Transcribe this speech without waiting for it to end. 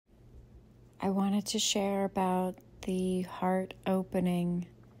I wanted to share about the heart opening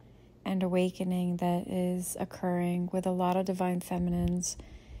and awakening that is occurring with a lot of divine feminines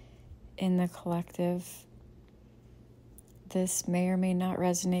in the collective. This may or may not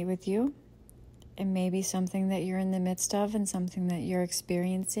resonate with you. It may be something that you're in the midst of and something that you're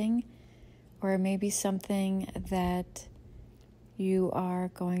experiencing, or it may be something that you are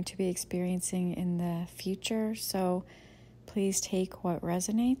going to be experiencing in the future. So please take what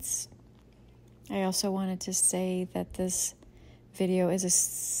resonates. I also wanted to say that this video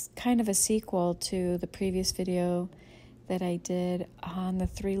is kind of a sequel to the previous video that I did on the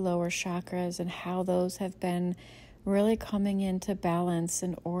 3 lower chakras and how those have been really coming into balance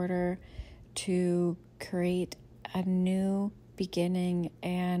in order to create a new beginning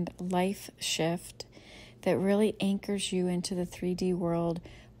and life shift that really anchors you into the 3D world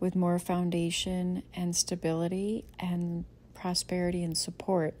with more foundation and stability and prosperity and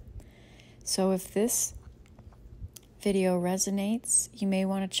support. So if this video resonates, you may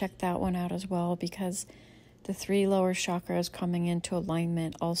want to check that one out as well, because the 3 lower chakras coming into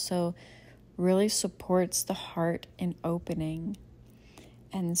alignment also really supports the heart in opening.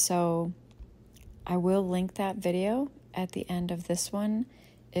 And so I will link that video at the end of this one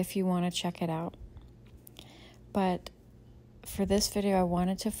if you want to check it out. But for this video, I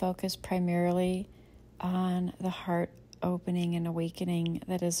wanted to focus primarily on the heart opening and awakening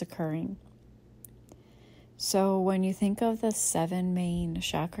that is occurring. So when you think of the 7 main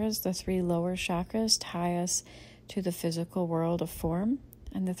chakras, the 3 lower chakras tie us to the physical world of form,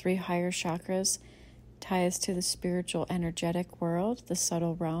 and the 3 higher chakras tie us to the spiritual energetic world, the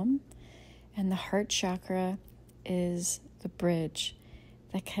subtle realm, and the heart chakra is the bridge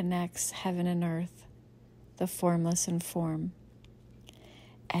that connects heaven and earth, the formless and form.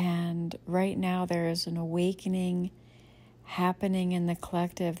 And right now there is an awakening happening in the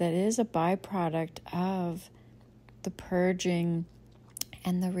collective that is a byproduct of the purging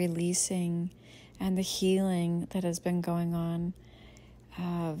and the releasing and the healing that has been going on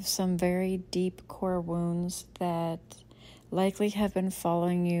of some very deep core wounds that likely have been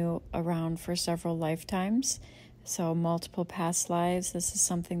following you around for several lifetimes. So multiple past lives. This is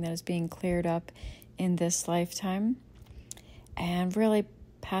something that is being cleared up in this lifetime. And really,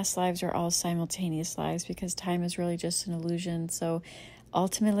 past lives are all simultaneous lives because time is really just an illusion. So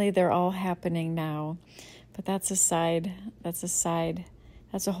ultimately, they're all happening now. But that's a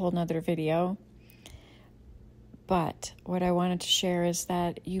whole nother video. But what I wanted to share is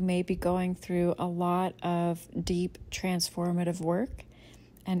that you may be going through a lot of deep transformative work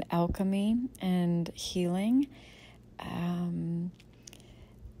and alchemy and healing.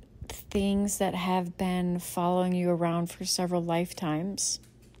 Things that have been following you around for several lifetimes.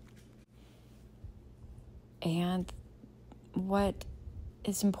 And what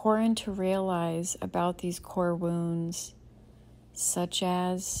is important to realize about these core wounds, such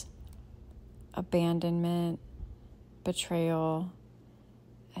as abandonment, betrayal,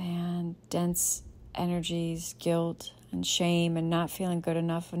 and dense energies, guilt and shame, and not feeling good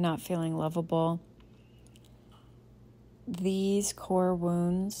enough and not feeling lovable. These core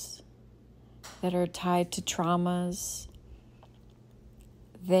wounds that are tied to traumas,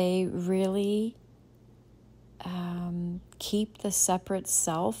 they really keep the separate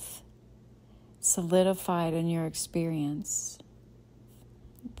self solidified in your experience.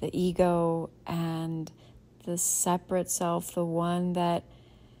 The ego and the separate self, the one that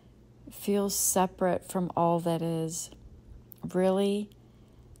feels separate from all that is, really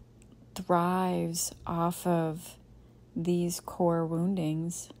thrives off of these core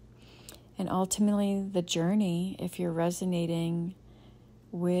woundings. And ultimately, the journey, if you're resonating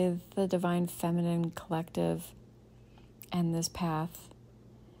with the divine feminine collective and this path,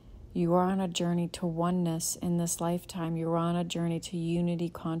 you are on a journey to oneness in this lifetime. You're on a journey to unity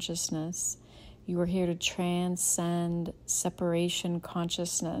consciousness. You are here to transcend separation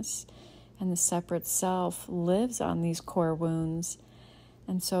consciousness. And the separate self lives on these core wounds.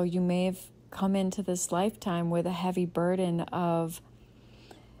 And so you may have come into this lifetime with a heavy burden of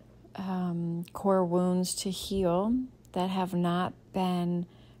core wounds to heal that have not been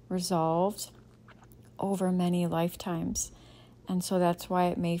resolved over many lifetimes. And so that's why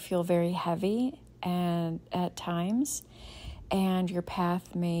it may feel very heavy and at times, and your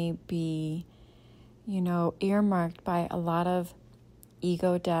path may be, earmarked by a lot of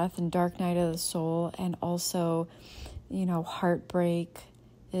ego death and dark night of the soul, and also, heartbreak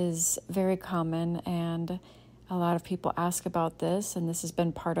is very common, and a lot of people ask about this, and this has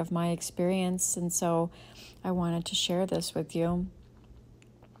been part of my experience, and so I wanted to share this with you.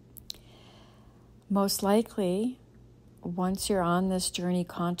 Most likely, once you're on this journey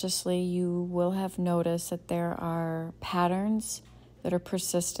consciously, you will have noticed that there are patterns that are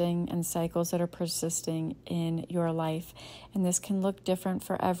persisting and cycles that are persisting in your life. And this can look different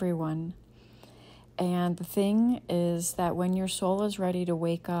for everyone. And the thing is that when your soul is ready to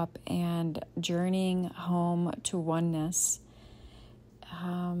wake up and journeying home to oneness,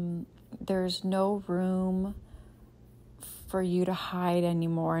 there's no room for you to hide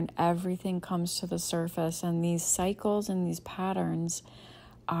anymore, and everything comes to the surface. And these cycles and these patterns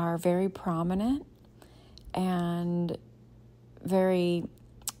are very prominent and very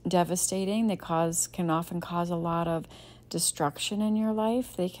devastating. They can often cause a lot of destruction in your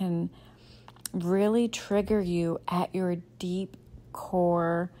life. They can really trigger you at your deep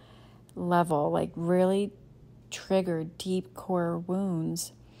core level, like really trigger deep core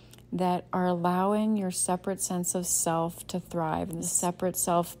wounds that are allowing your separate sense of self to thrive. And the separate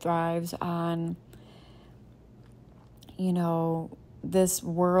self thrives on, this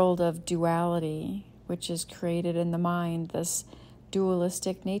world of duality, which is created in the mind, this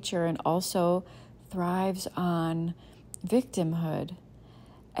dualistic nature, and also thrives on victimhood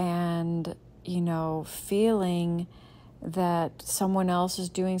and, feeling that someone else is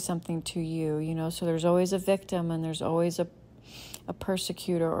doing something to you, so there's always a victim and there's always a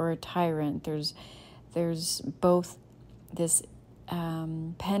persecutor or a tyrant. There's both this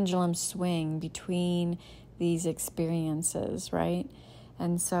pendulum swing between these experiences, right?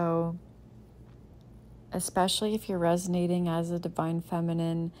 And so, especially if you're resonating as a divine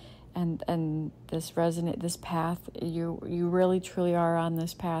feminine, and this path, you really truly are on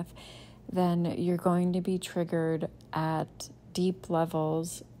this path, then you're going to be triggered at deep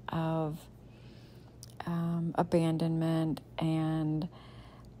levels of abandonment and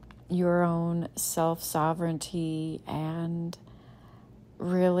your own self-sovereignty, and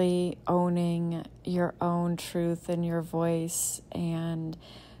really owning your own truth and your voice, and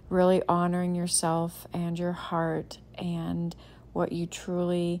really honoring yourself and your heart and what you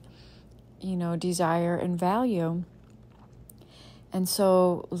truly, desire and value. And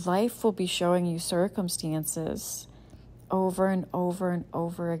so life will be showing you circumstances over and over and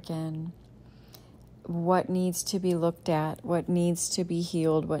over again. What needs to be looked at, what needs to be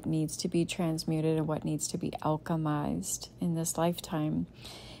healed, what needs to be transmuted, and what needs to be alchemized in this lifetime.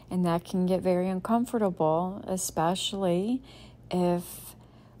 And that can get very uncomfortable, especially if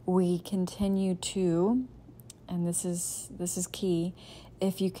we continue to, and this is key,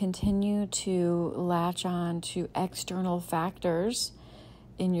 if you continue to latch on to external factors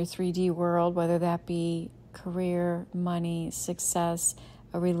in your 3D world, whether that be career, money, success,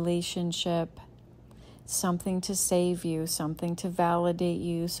 a relationship, something to save you, something to validate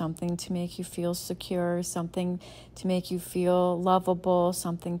you, something to make you feel secure, something to make you feel lovable,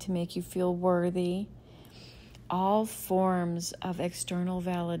 something to make you feel worthy. All forms of external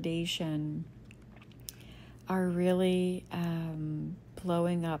validation are really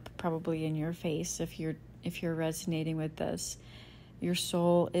blowing up probably in your face if you're resonating with this. Your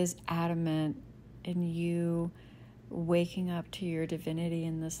soul is adamant in you waking up to your divinity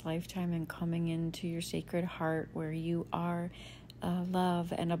in this lifetime and coming into your sacred heart, where you are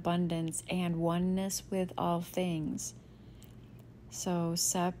love and abundance and oneness with all things. So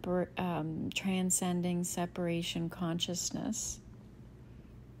transcending separation consciousness,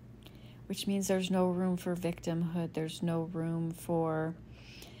 which means there's no room for victimhood. There's no room for,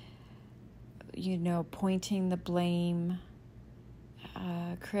 pointing the blame,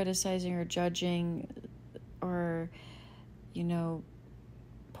 criticizing or judging, or,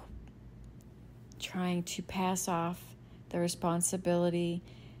 trying to pass off the responsibility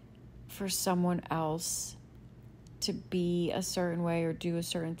for someone else to be a certain way or do a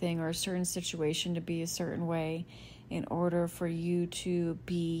certain thing, or a certain situation to be a certain way, in order for you to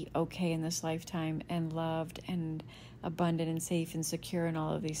be okay in this lifetime and loved and abundant and safe and secure and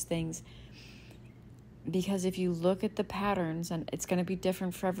all of these things. Because if you look at the patterns, and it's going to be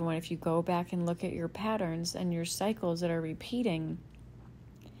different for everyone, if you go back and look at your patterns and your cycles that are repeating,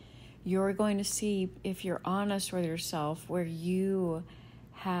 you're going to see, if you're honest with yourself, where you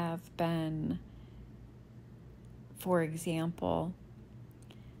have been, for example,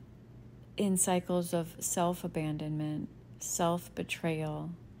 in cycles of self-abandonment, self-betrayal,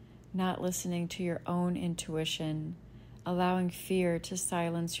 not listening to your own intuition, allowing fear to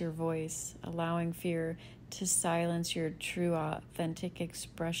silence your voice, allowing fear to silence your true, authentic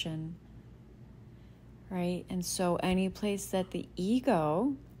expression, right? And so any place that the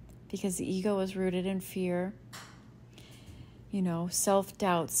ego, because the ego is rooted in fear,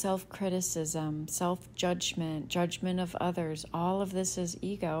 self-doubt, self-criticism, self-judgment, judgment of others, all of this is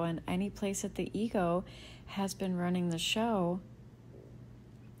ego. And any place that the ego has been running the show,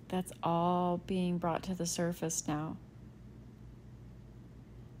 that's all being brought to the surface now.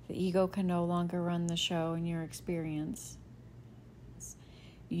 The ego can no longer run the show in your experience.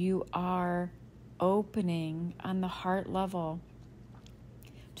 You are opening on the heart level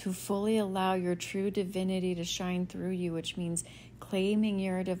to fully allow your true divinity to shine through you, which means claiming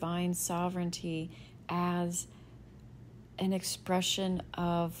your divine sovereignty as an expression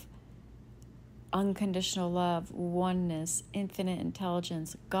of unconditional love, oneness, infinite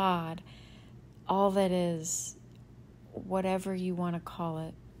intelligence, God, all that is, whatever you want to call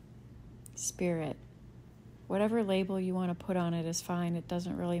it, spirit. Whatever label you want to put on it is fine. It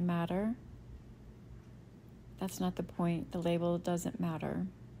doesn't really matter. That's not the point. The label doesn't matter.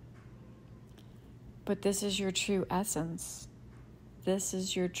 But this is your true essence. This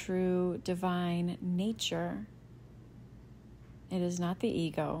is your true divine nature. It is not the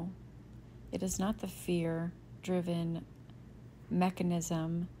ego. It is not the fear-driven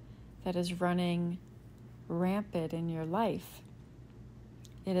mechanism that is running rampant in your life.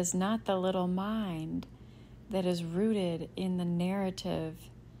 It is not the little mind that is rooted in the narrative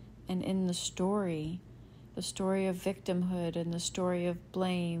and in the story of victimhood and the story of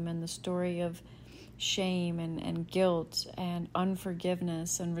blame and the story of shame and guilt and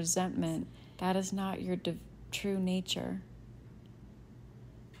unforgiveness and resentment. That is not your true nature.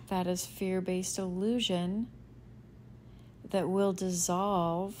 That is fear-based illusion that will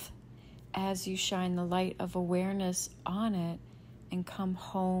dissolve as you shine the light of awareness on it and come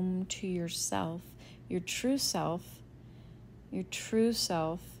home to yourself, your true self,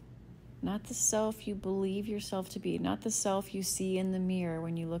 not the self you believe yourself to be, not the self you see in the mirror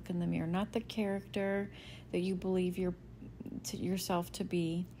when you look in the mirror, not the character that you believe yourself to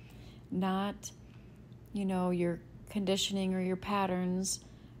be, not, your conditioning or your patterns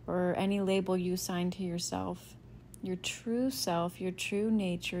or any label you assign to yourself. Your true self, your true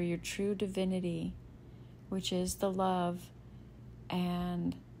nature, your true divinity, which is the love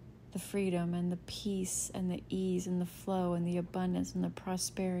and the freedom and the peace and the ease and the flow and the abundance and the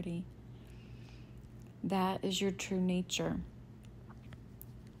prosperity. That is your true nature.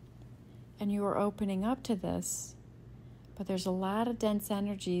 And you are opening up to this, but there's a lot of dense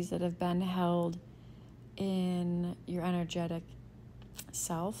energies that have been held in your energetic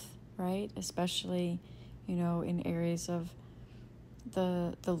self, right? Especially, in areas of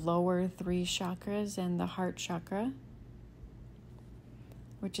the lower 3 chakras and the heart chakra,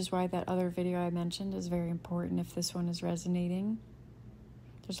 which is why that other video I mentioned is very important if this one is resonating.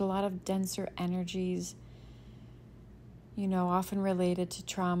 There's a lot of denser energies, often related to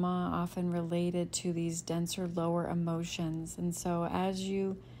trauma, often related to these denser lower emotions. And so as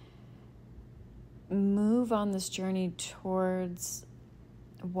you move on this journey towards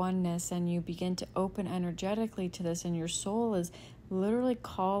oneness and you begin to open energetically to this and your soul is literally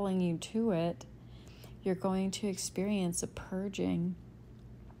calling you to it, you're going to experience a purging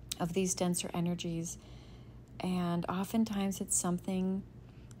of these denser energies. And oftentimes it's something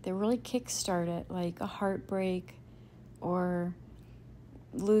that really kickstart it, like a heartbreak or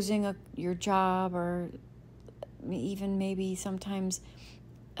losing your job, or even maybe sometimes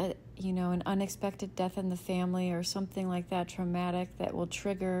an unexpected death in the family or something like that, traumatic, that will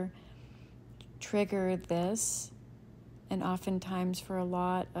trigger this. And oftentimes for a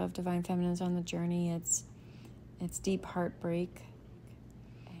lot of divine feminines on the journey, it's deep heartbreak,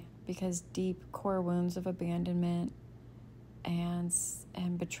 because deep core wounds of abandonment and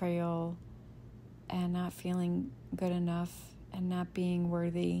betrayal and not feeling good enough and not being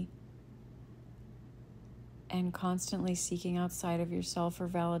worthy and constantly seeking outside of yourself for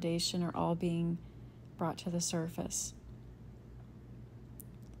validation are all being brought to the surface.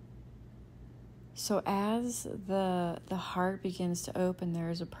 So as the heart begins to open, there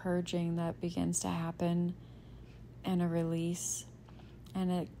is a purging that begins to happen and a release. And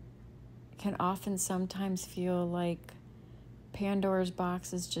it can often sometimes feel like Pandora's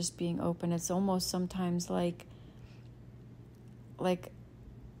box is just being opened. It's almost sometimes like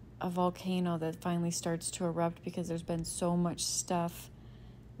a volcano that finally starts to erupt because there's been so much stuff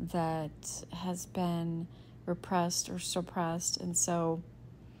that has been repressed or suppressed. And so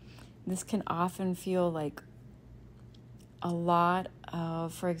this can often feel like a lot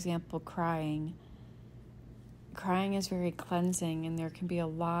of, for example, crying. Crying is very cleansing, and there can be a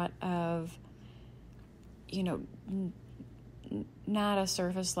lot of, not a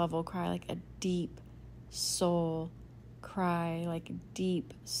surface level cry, like a deep soul cry, like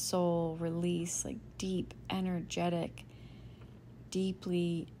deep soul release, like deep energetic,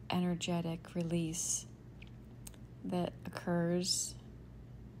 deeply energetic release that occurs.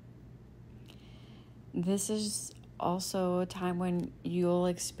 This is also a time when you'll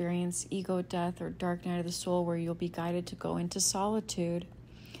experience ego death or dark night of the soul, where you'll be guided to go into solitude.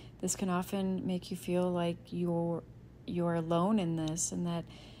 This can often make you feel like you're alone in this, and that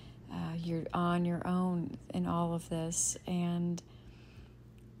you're on your own in all of this, and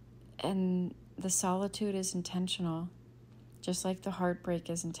the solitude is intentional, just like the heartbreak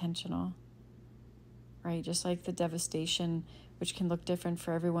is intentional, right? Just like the devastation, which can look different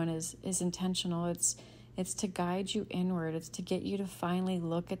for everyone, is intentional. It's to guide you inward. It's to get you to finally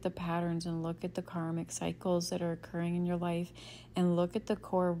look at the patterns and look at the karmic cycles that are occurring in your life, and look at the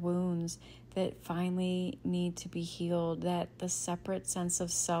core wounds that finally need to be healed, that the separate sense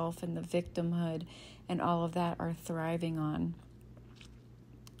of self and the victimhood and all of that are thriving on.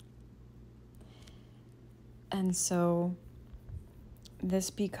 And so this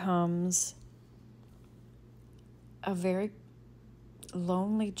becomes a very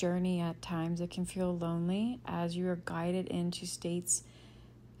lonely journey at times. It can feel lonely as you are guided into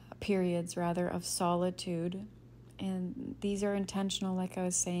periods of solitude. And these are intentional, like I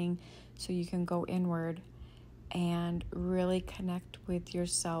was saying, so you can go inward and really connect with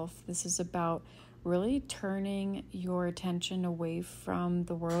yourself. This is about really turning your attention away from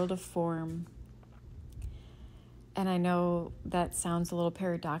the world of form. And I know that sounds a little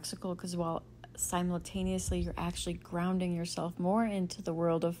paradoxical, because while simultaneously you're actually grounding yourself more into the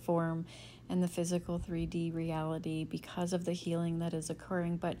world of form and the physical 3D reality because of the healing that is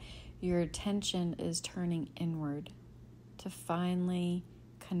occurring, but your attention is turning inward to finally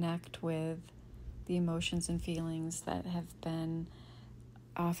connect with the emotions and feelings that have been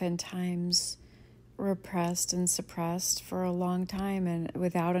oftentimes repressed and suppressed for a long time and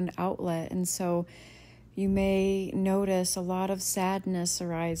without an outlet. And so you may notice a lot of sadness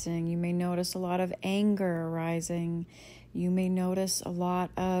arising. You may notice a lot of anger arising. You may notice a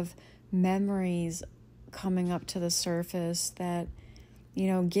lot of memories coming up to the surface that,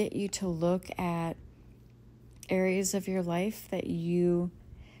 get you to look at areas of your life that you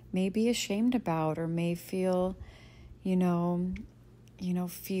may be ashamed about, or may feel,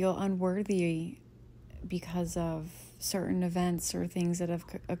 feel unworthy because of certain events or things that have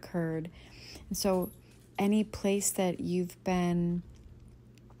occurred. And so any place that you've been,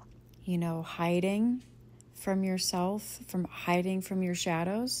 hiding from yourself, from hiding from your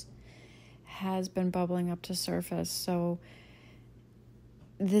shadows, has been bubbling up to surface. So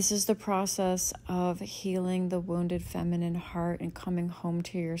this is the process of healing the wounded feminine heart and coming home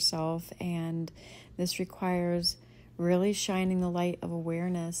to yourself. And this requires really shining the light of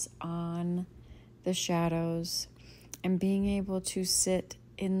awareness on the shadows and being able to sit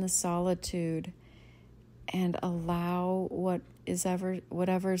in the solitude and allow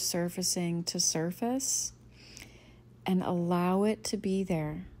whatever's surfacing to surface, and allow it to be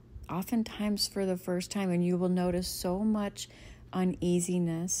there. Oftentimes for the first time, and you will notice so much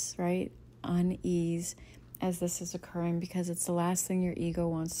uneasiness, right? Unease as this is occurring, because it's the last thing your ego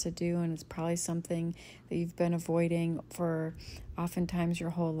wants to do, and it's probably something that you've been avoiding for oftentimes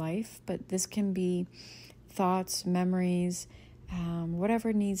your whole life. But this can be thoughts, memories,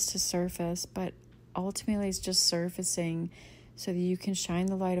 whatever needs to surface, but ultimately it's just surfacing so that you can shine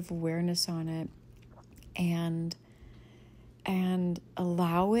the light of awareness on it and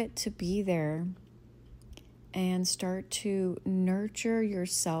allow it to be there, and start to nurture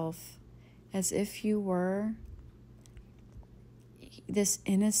yourself as if you were this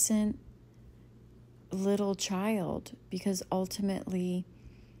innocent little child, because ultimately,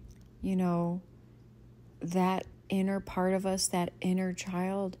 that inner part of us, that inner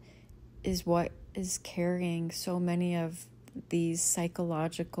child, is what is carrying so many of these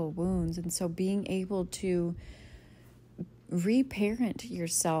psychological wounds. And so being able to reparent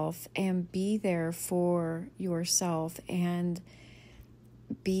yourself and be there for yourself and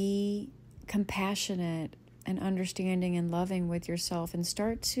be compassionate and understanding and loving with yourself, and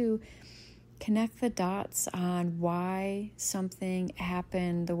start to connect the dots on why something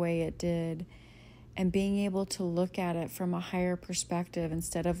happened the way it did, and being able to look at it from a higher perspective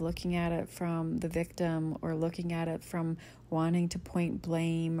instead of looking at it from the victim or looking at it from wanting to point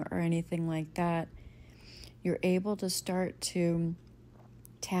blame or anything like that. You're able to start to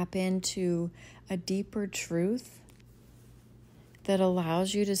tap into a deeper truth that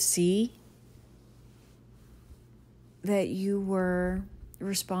allows you to see that you were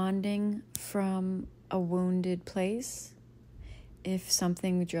responding from a wounded place. If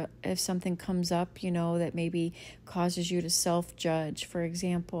something comes up, that maybe causes you to self-judge, for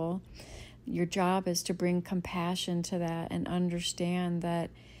example, your job is to bring compassion to that and understand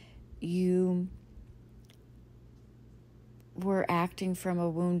that you were acting from a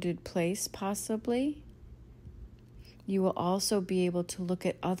wounded place, possibly. You will also be able to look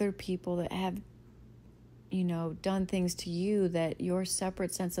at other people that have, done things to you that your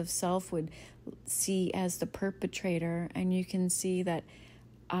separate sense of self would see as the perpetrator. And you can see that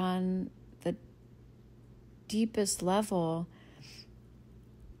on the deepest level,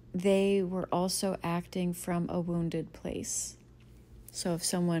 they were also acting from a wounded place. So if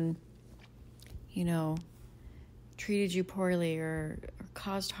someone, treated you poorly or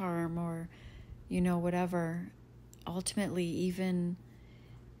caused harm or, whatever, ultimately even,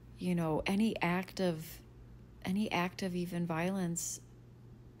 any act of even violence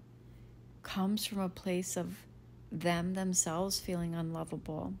comes from a place of themselves feeling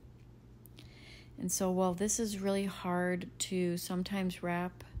unlovable. And so while this is really hard to sometimes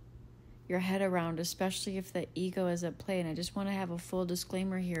wrap your head around, especially if the ego is at play, and I just want to have a full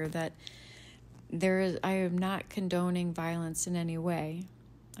disclaimer here that I am not condoning violence in any way.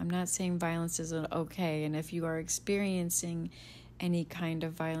 I'm not saying violence isn't okay, and if you are experiencing any kind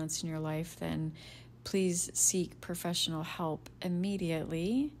of violence in your life, then please seek professional help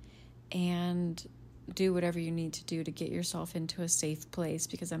immediately and do whatever you need to do to get yourself into a safe place,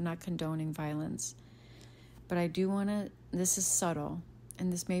 because I'm not condoning violence. But I do want to, this is subtle,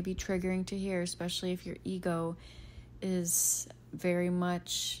 and this may be triggering to hear, especially if your ego is very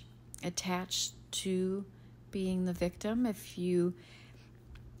much attached to being the victim. If you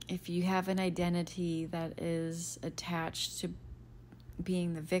have an identity that is attached to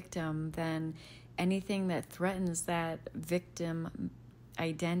being the victim, then anything that threatens that victim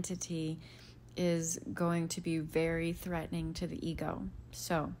identity is going to be very threatening to the ego.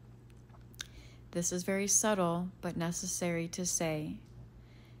 So this is very subtle, but necessary to say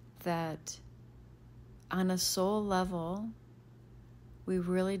that on a soul level, we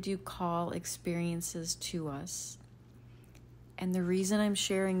really do call experiences to us. And the reason I'm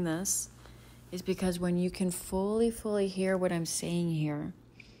sharing this is because when you can fully hear what I'm saying here,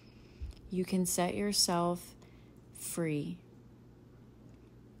 you can set yourself free.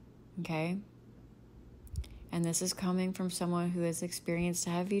 Okay? And this is coming from someone who has experienced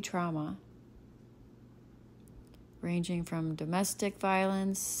heavy trauma, ranging from domestic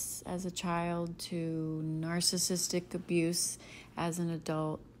violence as a child to narcissistic abuse as an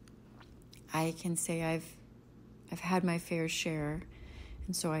adult. I can say I've had my fair share,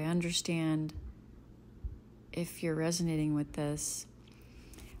 and so I understand if you're resonating with this.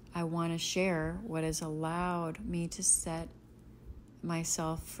 I want to share what has allowed me to set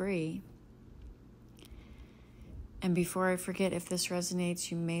myself free. And before I forget, if this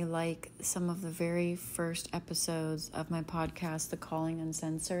resonates, you may like some of the very first episodes of my podcast, The Calling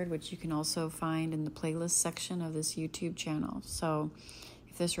Uncensored, which you can also find in the playlist section of this YouTube channel. So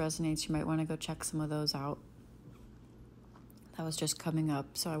if this resonates, you might want to go check some of those out. That was just coming up,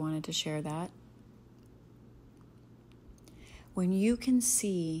 so I wanted to share that. When you can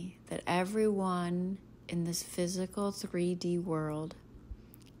see that everyone in this physical 3D world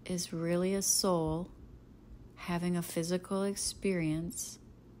is really a soul having a physical experience,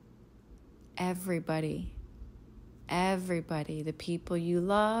 everybody, the people you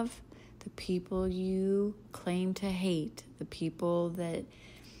love, the people you claim to hate, the people that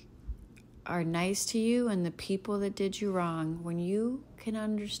are nice to you, and the people that did you wrong, when you can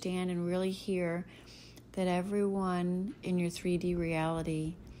understand and really hear that everyone in your 3D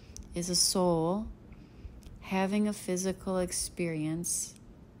reality is a soul having a physical experience,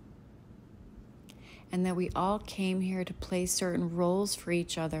 and that we all came here to play certain roles for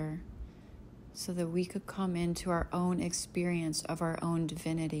each other so that we could come into our own experience of our own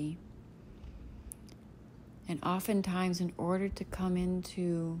divinity. And oftentimes, in order to come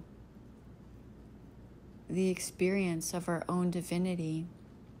into the experience of our own divinity,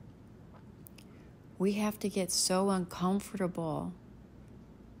 we have to get so uncomfortable.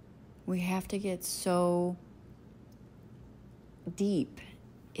 We have to get so deep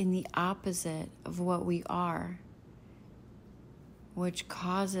in the opposite of what we are, which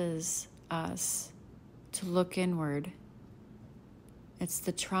causes us to look inward. It's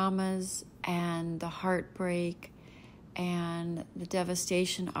the traumas and the heartbreak and the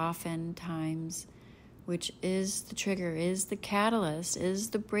devastation oftentimes, which is the trigger, is the catalyst,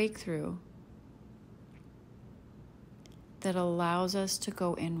 is the breakthrough that allows us to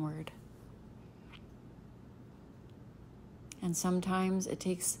go inward. And sometimes it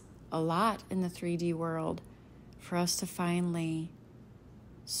takes a lot in the 3D world for us to finally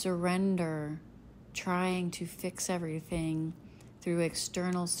surrender trying to fix everything through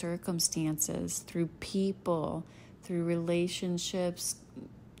external circumstances, through people, through relationships,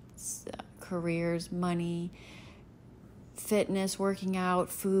 careers, money, fitness, working out,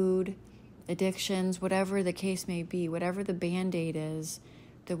 food, addictions, whatever the case may be, whatever the Band-Aid is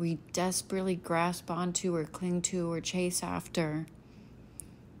that we desperately grasp onto or cling to or chase after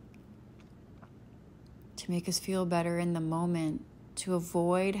to make us feel better in the moment, to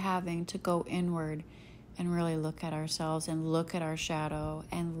avoid having to go inward and really look at ourselves and look at our shadow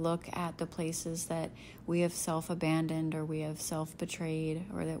and look at the places that we have self-abandoned or we have self-betrayed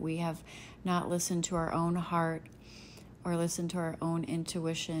or that we have not listened to our own heart or listened to our own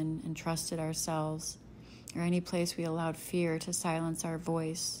intuition and trusted ourselves, or any place we allowed fear to silence our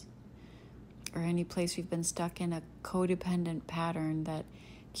voice, or any place we've been stuck in a codependent pattern that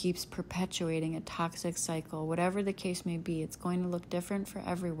keeps perpetuating a toxic cycle. Whatever the case may be, it's going to look different for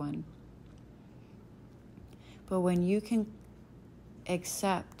everyone. But when you can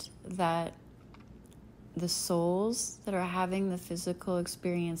accept that the souls that are having the physical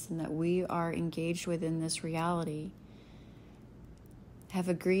experience and that we are engaged with in this reality have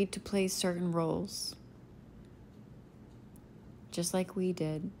agreed to play certain roles, just like we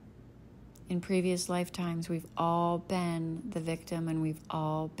did. In previous lifetimes, we've all been the victim and we've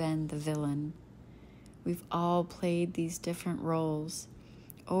all been the villain. We've all played these different roles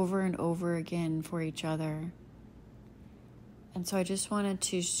over and over again for each other. And so I just wanted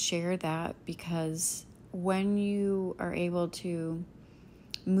to share that, because when you are able to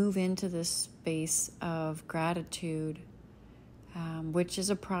move into this space of gratitude, which is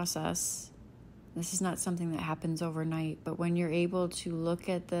a process, this is not something that happens overnight, but when you're able to look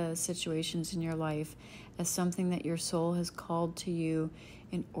at the situations in your life as something that your soul has called to you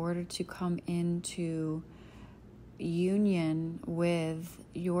in order to come into union with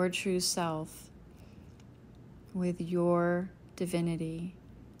your true self, with your divinity,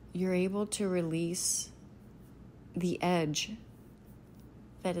 you're able to release the edge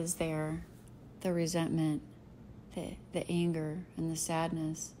that is there, the resentment, the anger, and the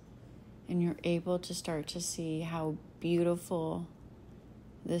sadness. And you're able to start to see how beautiful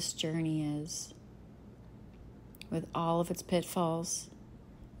this journey is, with all of its pitfalls,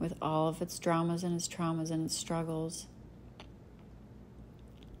 with all of its dramas and its traumas and its struggles.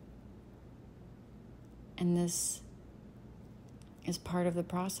 And this is part of the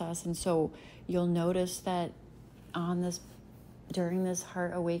process. And so you'll notice that during this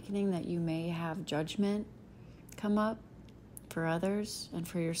heart awakening, that you may have judgment come up for others and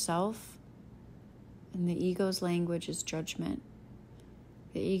for yourself. And the ego's language is judgment.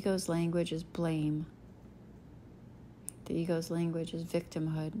 The ego's language is blame. The ego's language is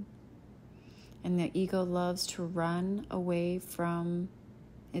victimhood. And the ego loves to run away from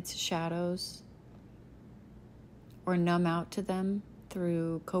its shadows or numb out to them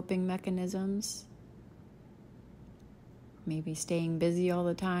through coping mechanisms. Maybe staying busy all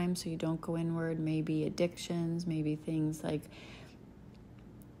the time so you don't go inward. Maybe addictions. Maybe things like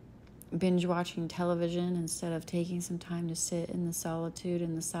binge watching television instead of taking some time to sit in the solitude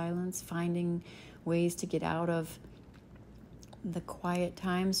and the silence, finding ways to get out of the quiet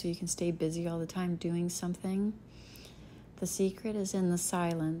time so you can stay busy all the time doing something. The secret is in the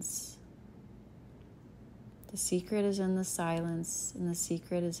silence. The secret is in the silence, and the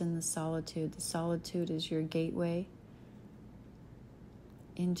secret is in the solitude. The solitude is your gateway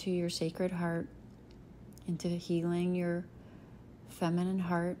into your sacred heart, into healing your feminine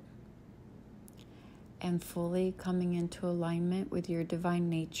heart, and fully coming into alignment with your divine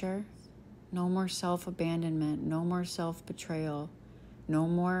nature. No more self-abandonment, no more self-betrayal, no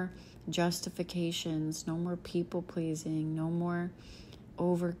more justifications, no more people-pleasing, no more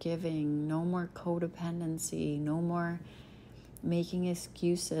overgiving, no more codependency, no more making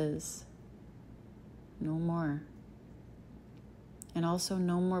excuses, no more. And also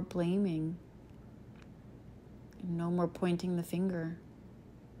no more blaming, no more pointing the finger.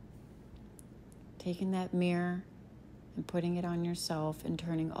 Taking that mirror and putting it on yourself and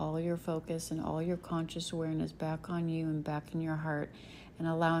turning all your focus and all your conscious awareness back on you and back in your heart, and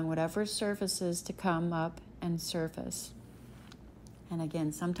allowing whatever surfaces to come up and surface. And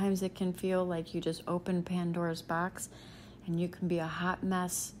again, sometimes it can feel like you just open Pandora's box and you can be a hot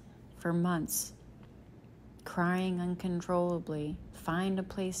mess for months, crying uncontrollably. Find a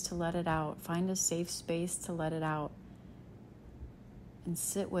place to let it out. Find a safe space to let it out. And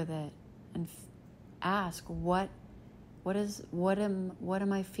sit with it and ask, what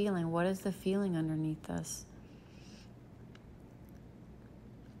am I feeling? What is the feeling underneath this?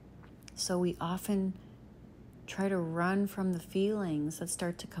 So we often try to run from the feelings that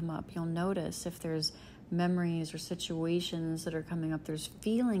start to come up. You'll notice if there's memories or situations that are coming up, there's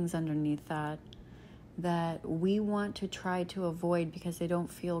feelings underneath that we want to try to avoid because they don't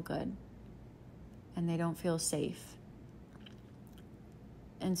feel good and they don't feel safe.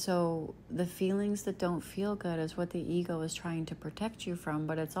 And so the feelings that don't feel good is what the ego is trying to protect you from,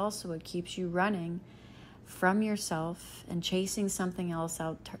 but it's also what keeps you running from yourself and chasing something else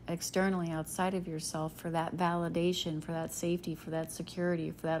out externally outside of yourself for that validation, for that safety, for that security,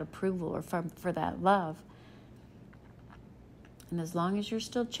 for that approval, or for that love. And as long as you're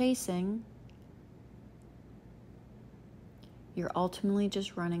still chasing, you're ultimately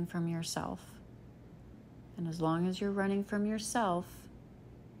just running from yourself. And as long as you're running from yourself,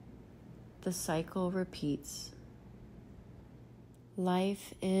 the cycle repeats.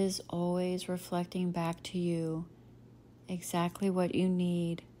 Life is always reflecting back to you exactly what you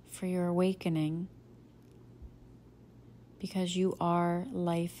need for your awakening, because you are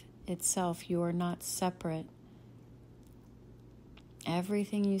life itself. You are not separate.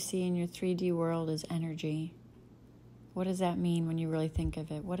 Everything you see in your 3D world is energy. What does that mean when you really think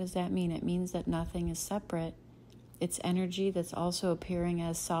of it? What does that mean? It means that nothing is separate. It's energy that's also appearing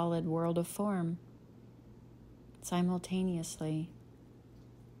as solid world of form simultaneously.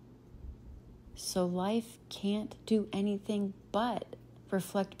 So life can't do anything but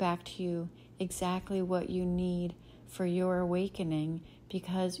reflect back to you exactly what you need for your awakening,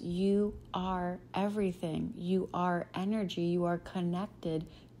 because you are everything. You are energy. You are connected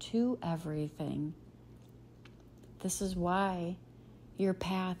to everything. This is why your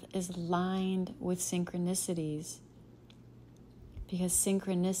path is lined with synchronicities, because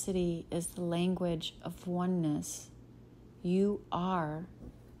synchronicity is the language of oneness. You are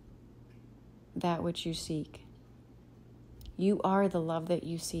that which you seek. You are the love that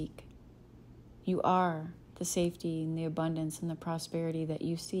you seek. You are the safety and the abundance and the prosperity that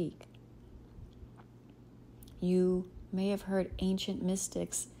you seek. You may have heard ancient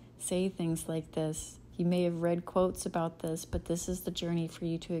mystics say things like this. You may have read quotes about this, but this is the journey for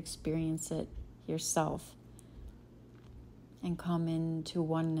you to experience it yourself and come into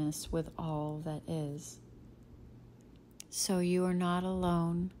oneness with all that is. So you are not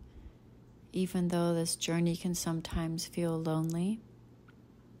alone, even though this journey can sometimes feel lonely.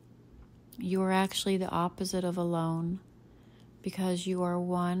 You are actually the opposite of alone, because you are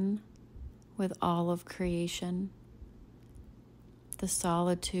one with all of creation. The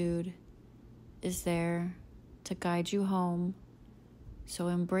solitude is there to guide you home, so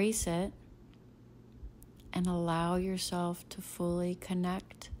embrace it and allow yourself to fully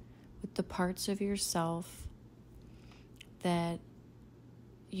connect with the parts of yourself that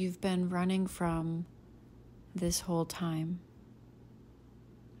you've been running from this whole time.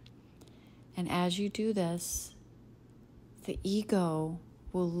 And as you do this, the ego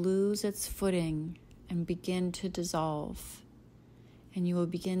will lose its footing and begin to dissolve. And you will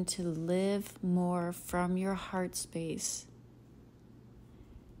begin to live more from your heart space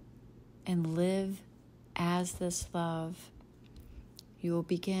and live as this love. You will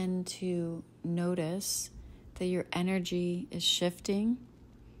begin to notice that your energy is shifting,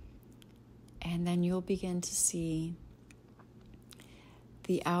 and then you'll begin to see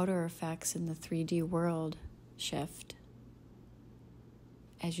the outer effects in the 3D world shift.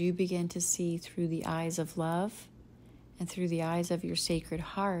 As you begin to see through the eyes of love and through the eyes of your sacred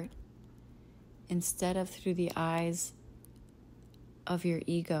heart, instead of through the eyes of your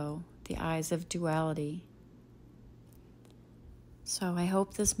ego, the eyes of duality. So I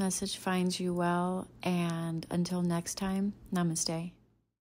hope this message finds you well, and until next time, namaste.